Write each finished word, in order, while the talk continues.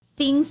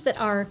things that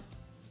are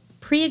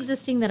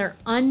pre-existing that are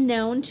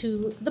unknown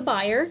to the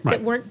buyer,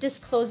 that weren't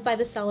disclosed by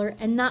the seller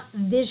and not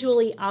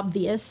visually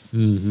obvious,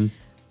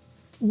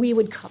 we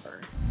would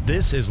cover.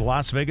 This is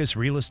Las Vegas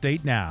Real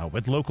Estate Now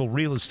with local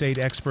real estate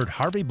expert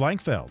Harvey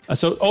Blankfeld.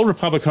 So Old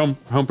Republic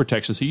Home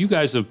Protection. So you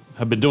guys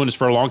have been doing this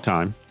for a long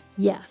time.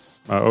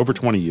 Yes. Over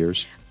 20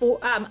 years. For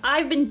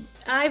I've been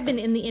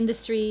in the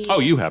industry.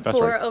 Oh, you have. That's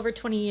for right. over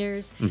 20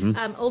 years.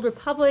 Old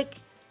Republic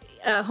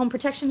Home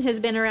Protection has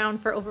been around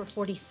for over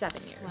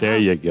 47 years. There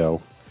you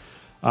go.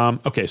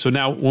 Okay, so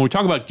now when we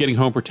talk about getting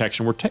home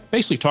protection, we're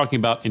basically talking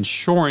about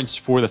insurance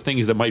for the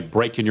things that might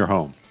break in your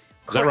home.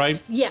 Is that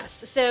right? Yes.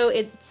 So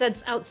it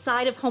sets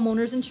outside of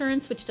homeowners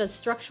insurance, which does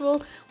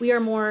structural. We are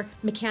more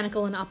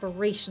mechanical and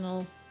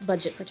operational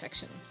budget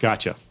protection.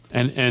 Gotcha.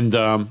 And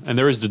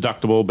there is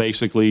deductible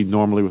basically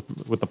normally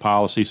with the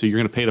policy. So you're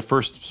going to pay the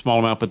first small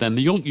amount, but then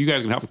you guys are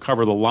going to have to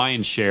cover the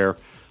lion's share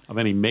of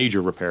any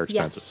major repair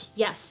expenses.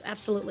 Yes,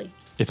 absolutely.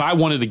 If I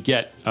wanted to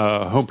get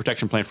a home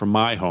protection plan for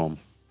my home,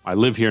 I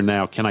live here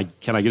now. Can I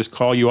just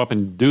call you up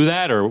and do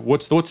that, or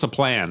what's the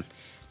plan?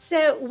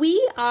 So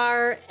we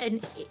are an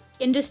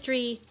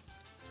industry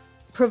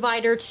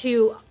provider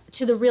to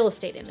the real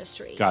estate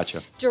industry.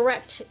 Gotcha.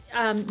 Direct,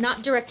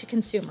 not direct to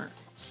consumer.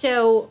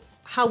 So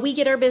how we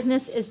get our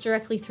business is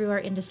directly through our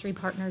industry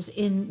partners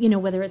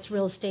in, whether it's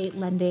real estate,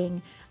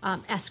 lending,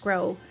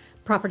 escrow,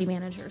 property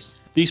managers.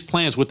 These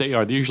plans, what they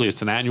are, usually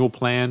it's an annual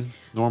plan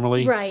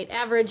normally? Right.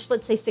 Average,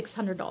 let's say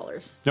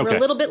 $600. Okay. We're a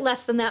little bit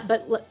less than that,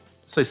 but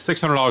say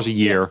 $600 a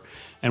year. Yeah.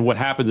 And what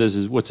happens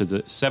is what's it,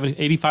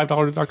 $85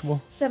 deductible?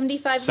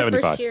 75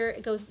 the first year.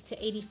 It goes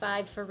to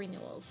 85 for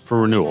renewals.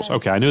 For renewals.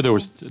 Okay. I knew there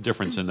was a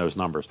difference in those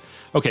numbers.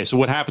 Okay. So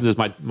what happens is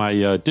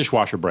my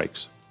dishwasher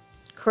breaks.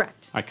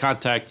 Correct. I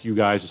contact you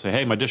guys and say,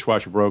 hey, my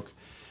dishwasher broke.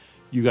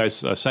 You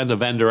guys send a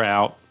vendor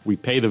out. We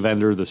pay the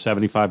vendor the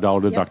 $75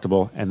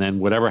 deductible. Yep. And then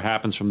whatever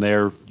happens from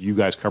there, you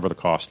guys cover the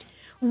cost.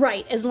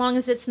 Right, as long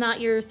as it's not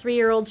your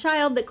 3-year-old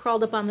child that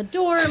crawled up on the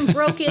door and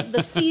broke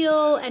the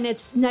seal, and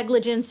it's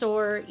negligence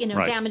or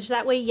right. damage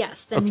that way.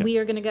 Yes, then we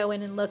are going to go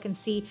in and look and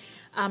see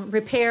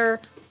repair,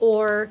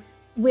 or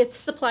with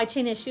supply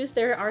chain issues,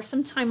 there are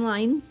some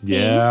timeline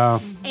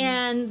things,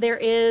 and there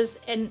is,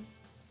 and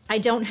I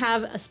don't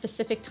have a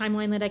specific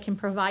timeline that I can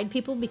provide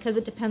people because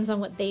it depends on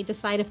what they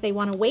decide if they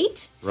want to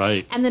wait.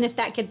 Right, and then if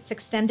that gets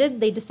extended,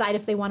 they decide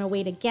if they want to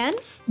wait again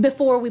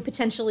before we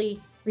potentially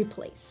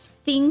replace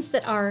things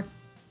that are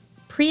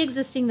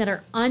pre-existing that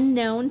are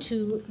unknown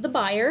to the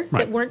buyer,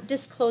 that weren't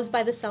disclosed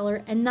by the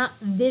seller and not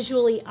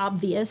visually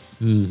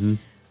obvious,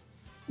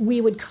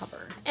 we would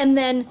cover. And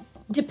then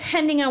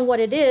depending on what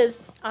it is,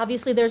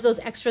 obviously there's those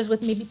extras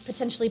with maybe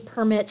potentially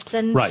permits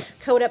and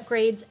code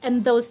upgrades,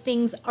 and those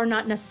things are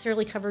not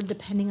necessarily covered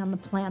depending on the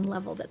plan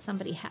level that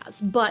somebody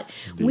has. But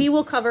we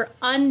will cover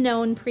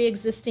unknown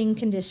pre-existing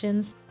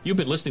conditions. You've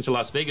been listening to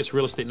Las Vegas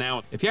Real Estate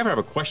Now. If you ever have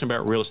a question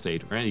about real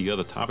estate or any of the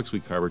other topics we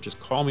cover, just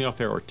call me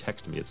off air or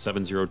text me at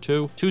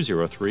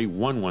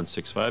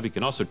 702-203-1165. You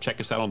can also check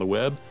us out on the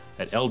web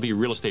at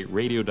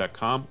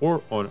lvrealestateradio.com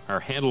or on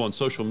our handle on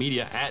social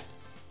media at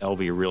LV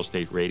Real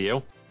Estate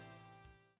Radio.